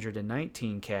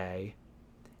 $119K.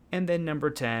 And then number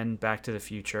 10, Back to the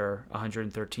Future,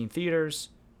 113 theaters,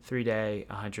 3-day,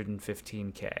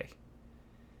 $115K.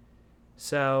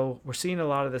 So we're seeing a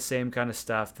lot of the same kind of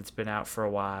stuff that's been out for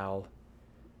a while.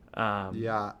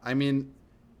 Yeah, I mean,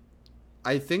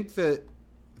 I think that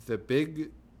the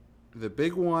big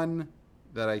one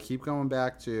that I keep going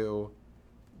back to,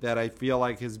 that I feel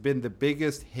like has been the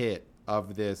biggest hit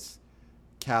of this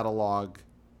catalog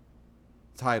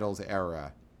titles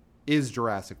era, is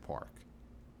Jurassic Park.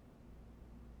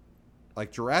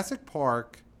 Like, Jurassic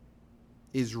Park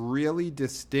is really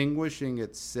distinguishing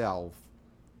itself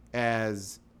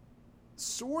as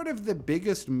sort of the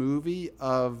biggest movie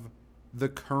of the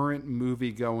current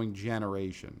movie-going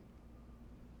generation.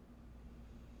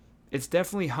 It's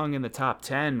definitely hung in the top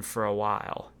 10 for a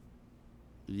while.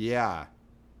 Yeah.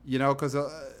 You know, because,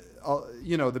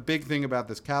 the big thing about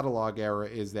this catalog era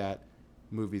is that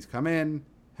movies come in,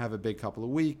 have a big couple of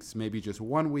weeks, maybe just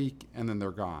 1 week, and then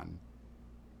they're gone.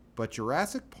 But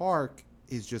Jurassic Park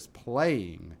is just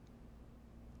playing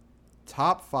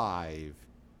top 5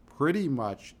 pretty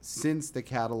much since the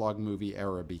catalog movie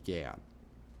era began.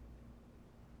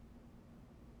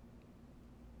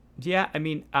 Yeah, I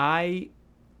mean, I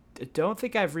don't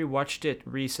think I've rewatched it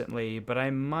recently, but I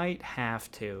might have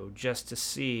to just to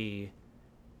see,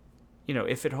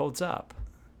 if it holds up.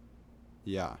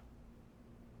 Yeah.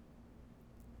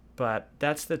 But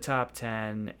that's the top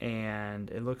 10, and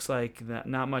it looks like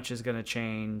not much is going to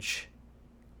change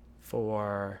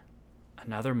for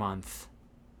another month.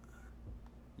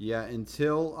 Yeah,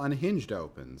 until Unhinged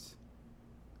opens.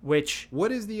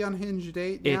 What is the Unhinged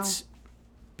date now? It's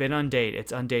been undated.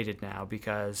 It's undated now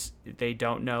because they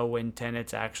don't know when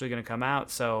Tenet's actually going to come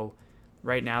out. So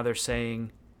right now they're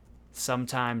saying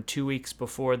sometime 2 weeks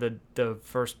before the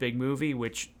first big movie,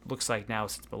 which looks like now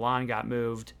since Milan got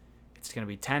moved, it's going to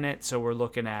be Tenet. So we're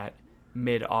looking at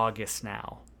mid-August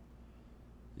now.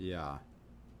 Yeah.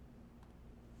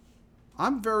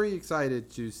 I'm very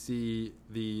excited to see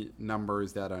the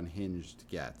numbers that Unhinged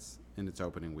gets in its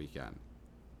opening weekend.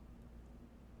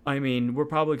 I mean, we're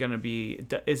probably going to be.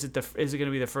 Is it going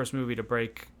to be the first movie to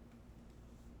break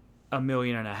 1.5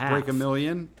 million? Break 1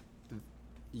 million?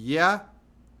 Yeah.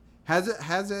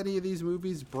 Has any of these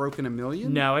movies broken 1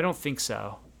 million? No, I don't think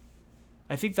so.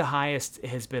 I think the highest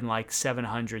has been like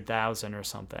 700,000 or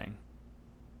something.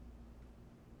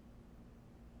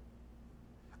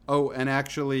 Oh, and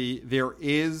actually, there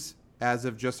is, as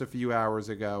of just a few hours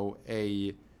ago,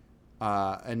 a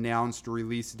announced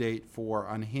release date for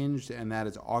Unhinged, and that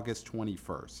is August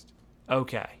 21st.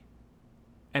 Okay.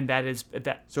 And that is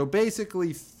that. So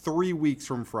basically, 3 weeks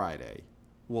from Friday,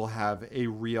 we'll have a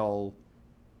real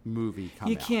movie come out.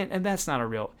 You can't, and that's not a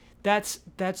real. That's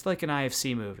like an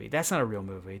IFC movie. That's not a real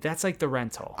movie. That's like The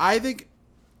Rental. I think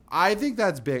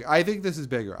that's big. I think this is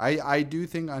bigger. I do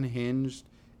think Unhinged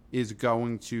is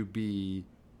going to be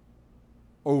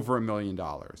over $1 million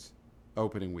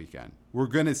opening weekend. We're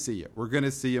gonna see it. We're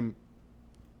gonna see him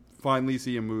finally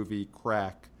see a movie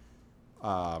crack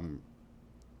 $1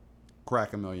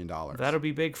 million. That'll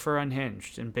be big for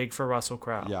Unhinged and big for Russell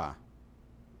Crowe.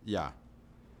 Yeah.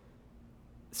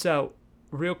 So,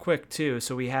 real quick too,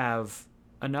 so we have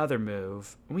another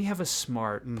move. We have a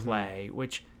smart play,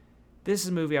 which this is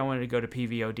a movie I wanted to go to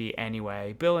PVOD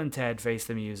anyway. Bill and Ted Face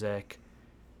the Music.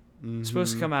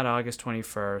 Supposed to come out August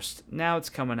 21st. Now it's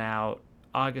coming out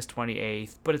August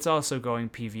 28th, but it's also going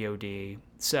PVOD.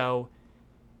 So,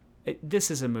 this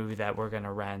is a movie that we're going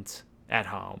to rent at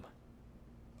home.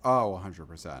 Oh,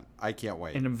 100%. I can't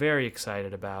wait. And I'm very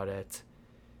excited about it.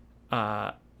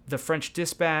 The French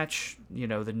Dispatch,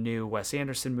 the new Wes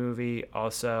Anderson movie,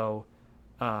 also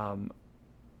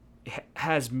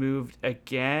has moved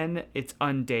again. It's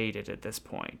undated at this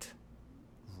point.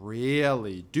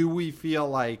 Really? Do we feel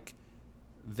like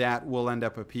that will end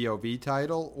up a POV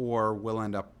title or will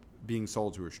end up being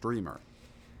sold to a streamer?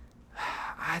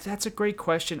 That's a great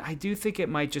question. I do think it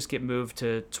might just get moved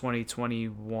to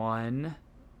 2021.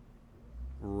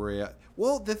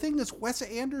 Well, the thing is, Wes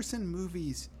Anderson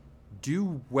movies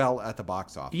do well at the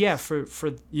box office. Yeah, for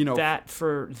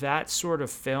that sort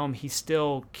of film, he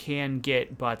still can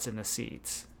get butts in the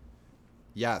seats.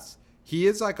 Yes. He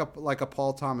is like a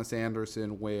Paul Thomas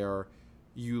Anderson where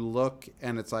you look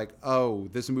and it's like, oh,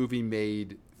 this movie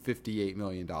made $58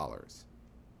 million.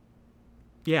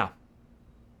 Yeah.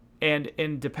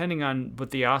 And depending on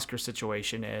what the Oscar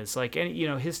situation is, like, and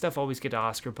his stuff always get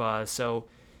Oscar buzz. So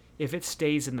if it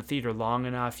stays in the theater long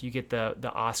enough, you get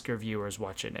the Oscar viewers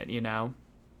watching it,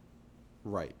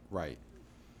 Right.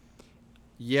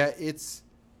 Yeah, it's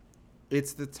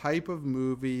the type of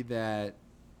movie that,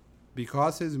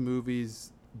 because his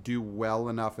movies do well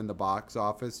enough in the box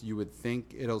office, you would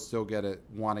think it'll still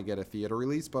want to get a theater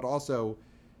release, but also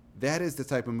that is the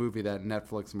type of movie that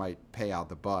Netflix might pay out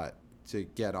the butt to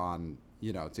get on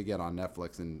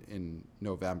Netflix in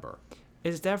November.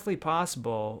 It's definitely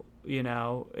possible,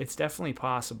 it's definitely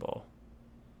possible.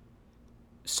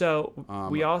 So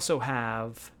we also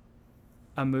have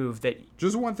a move that...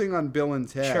 Just one thing on Bill and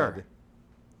Ted. Sure.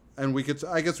 And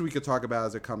I guess we could talk about it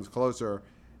as it comes closer.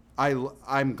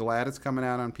 I'm glad it's coming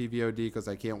out on PVOD because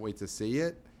I can't wait to see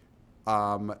it.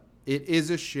 It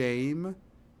is a shame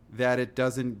that it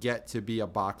doesn't get to be a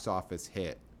box office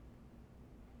hit.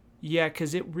 Yeah,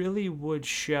 because it really would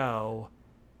show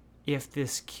if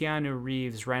this Keanu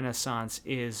Reeves renaissance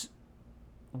is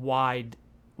widespread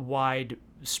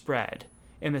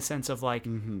in the sense of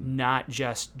not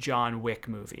just John Wick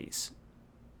movies.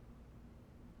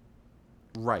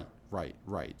 Right.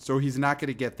 So he's not going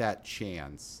to get that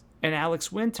chance. And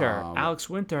Alex Winter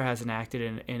hasn't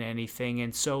acted in anything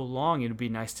in so long. It'd be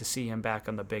nice to see him back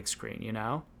on the big screen,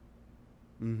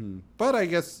 But I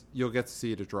guess you'll get to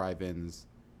see it at drive-ins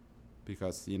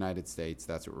because the United States,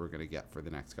 that's what we're going to get for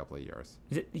the next couple of years.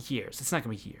 Years. It's not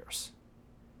going to be years.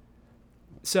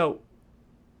 So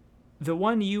the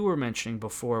one you were mentioning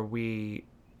before we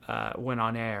went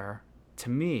on air,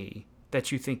 to me,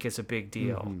 that you think is a big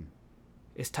deal,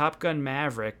 is Top Gun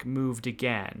Maverick moved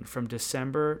again from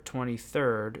December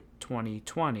 23rd,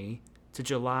 2020 to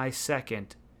July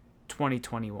 2nd,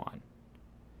 2021.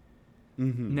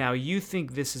 Now, you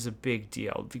think this is a big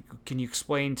deal. Can you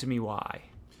explain to me why?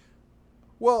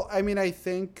 Well, I mean, I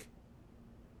think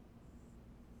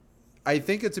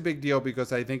it's a big deal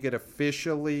because I think it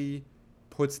officially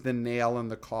puts the nail in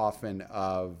the coffin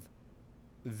of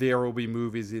there will be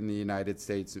movies in the United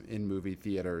States in movie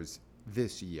theaters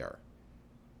this year.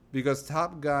 Because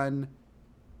Top Gun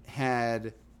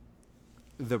had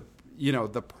the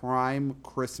prime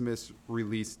Christmas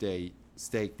release date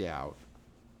staked out.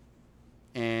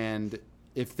 And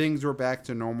if things were back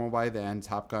to normal by then,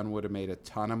 Top Gun would have made a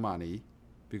ton of money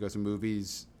because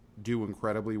movies do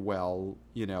incredibly well,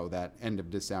 that end of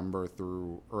December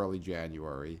through early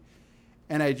January.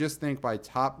 And I just think by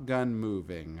Top Gun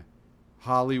moving,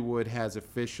 Hollywood has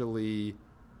officially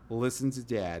listened to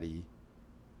Daddy,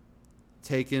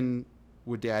 taken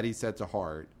what Daddy said to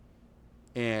heart,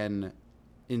 and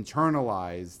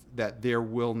internalized that there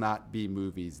will not be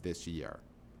movies this year.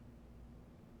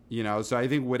 You know, so I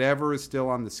think whatever is still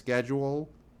on the schedule,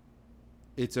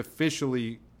 it's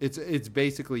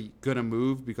basically going to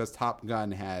move because Top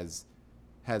Gun has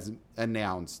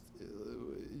announced,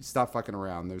 stop fucking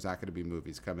around, there's not going to be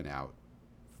movies coming out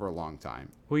for a long time.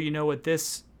 Well, you know what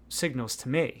this signals to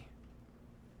me?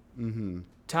 Mm-hmm.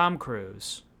 Tom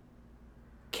Cruise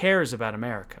cares about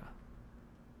America.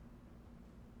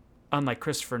 Unlike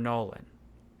Christopher Nolan,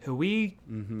 who we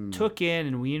took in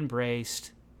and we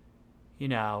embraced, you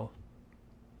know,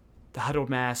 the huddled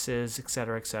masses,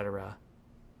 etc.,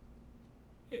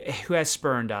 who has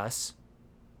spurned us.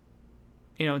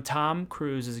 You know, Tom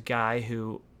Cruise is a guy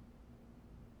who,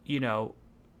 you know,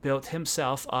 built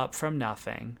himself up from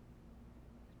nothing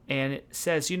and it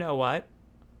says, you know what?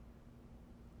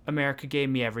 America gave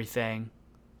me everything,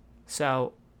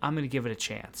 so I'm going to give it a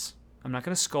chance. I'm not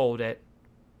going to scold it.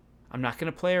 I'm not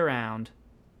going to play around.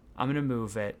 I'm going to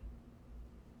move it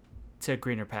to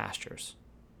greener pastures.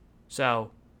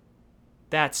 So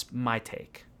that's my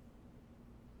take.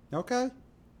 Okay.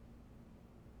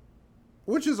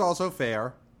 Which is also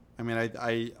fair. I mean,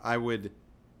 I would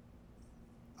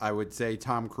say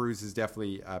Tom Cruise is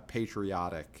definitely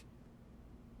patriotic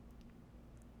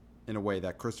in a way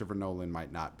that Christopher Nolan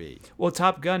might not be. Well,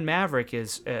 Top Gun Maverick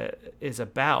is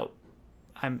about,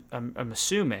 I'm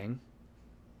assuming,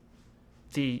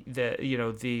 the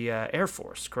Air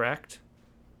Force, correct?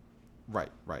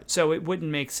 Right. So it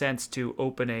wouldn't make sense to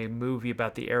open a movie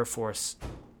about the Air Force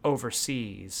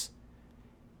overseas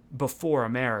before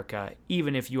America,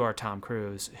 even if you are Tom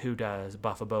Cruise, who does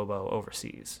Buffa Bobo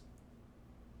overseas.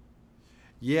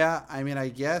 Yeah, I mean, I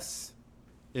guess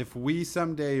if we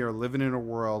someday are living in a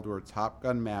world where Top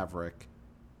Gun Maverick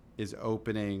is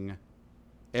opening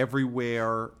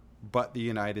everywhere but the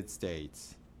United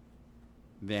States,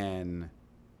 then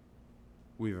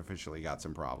we've officially got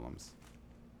some problems.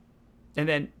 And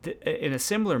then in a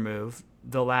similar move,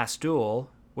 The Last Duel,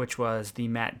 which was the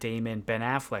Matt Damon, Ben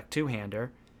Affleck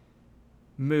two-hander,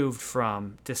 moved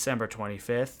from December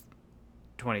 25th,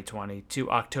 2020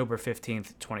 to October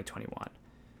 15th, 2021.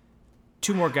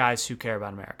 Two more guys who care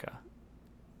about America.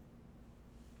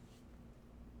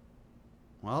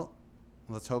 Well,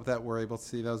 let's hope that we're able to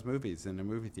see those movies in a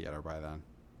movie theater by then.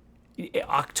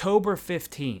 October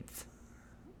 15th,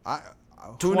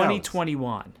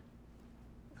 2021.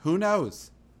 Who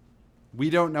knows?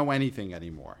 We don't know anything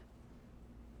anymore.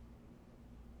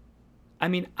 I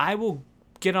mean, I will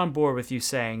get on board with you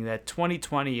saying that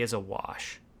 2020 is a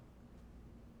wash.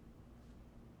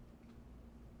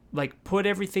 Like, put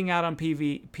everything out on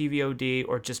PVOD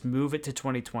or just move it to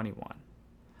 2021.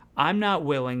 I'm not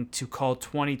willing to call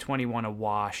 2021 a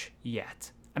wash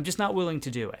yet. I'm just not willing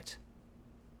to do it.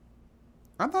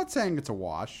 I'm not saying it's a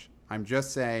wash. I'm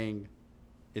just saying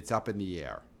it's up in the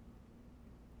air.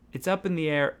 It's up in the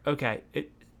air. Okay.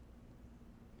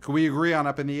 Can we agree on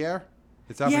up in the air?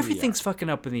 It's up in the air. Everything's fucking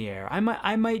up in the air.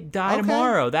 I might die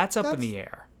tomorrow. That's in the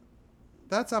air.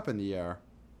 That's up in the air.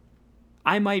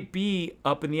 I might be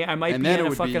up in the air. I might be in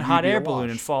a fucking hot air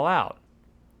balloon and fall out.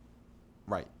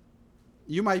 Right.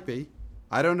 You might be.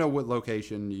 I don't know what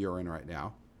location you're in right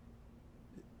now.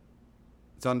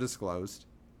 It's undisclosed.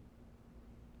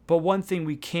 But one thing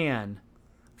we can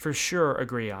for sure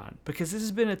agree on, because this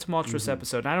has been a tumultuous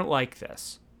episode, and I don't like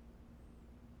this.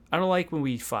 I don't like when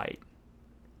we fight.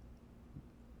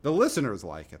 The listeners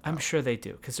like it, though. I'm sure they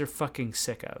do, because they're fucking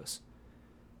sickos.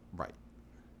 Right.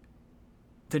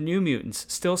 The New Mutants,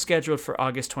 still scheduled for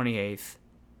August 28th,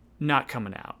 not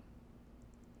coming out.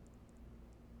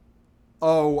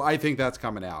 Oh, I think that's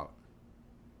coming out.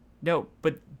 No,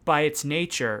 but by its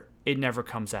nature, it never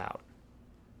comes out.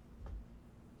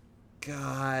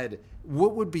 God,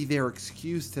 what would be their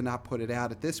excuse to not put it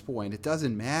out at this point? It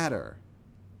doesn't matter.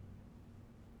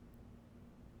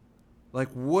 Like,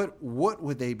 what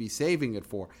would they be saving it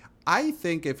for? I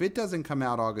think if it doesn't come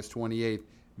out August 28th,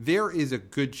 there is a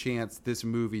good chance this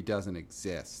movie doesn't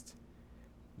exist.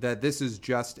 That this is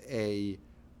just they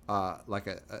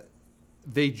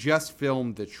just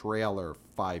filmed the trailer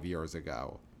 5 years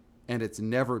ago, and it's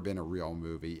never been a real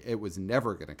movie. It was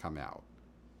never going to come out.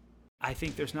 I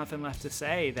think there's nothing left to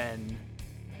say then.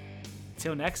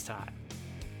 Till next time.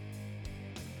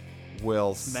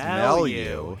 We'll smell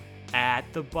you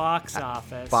at the box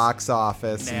office. Box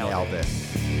office. Nailed it.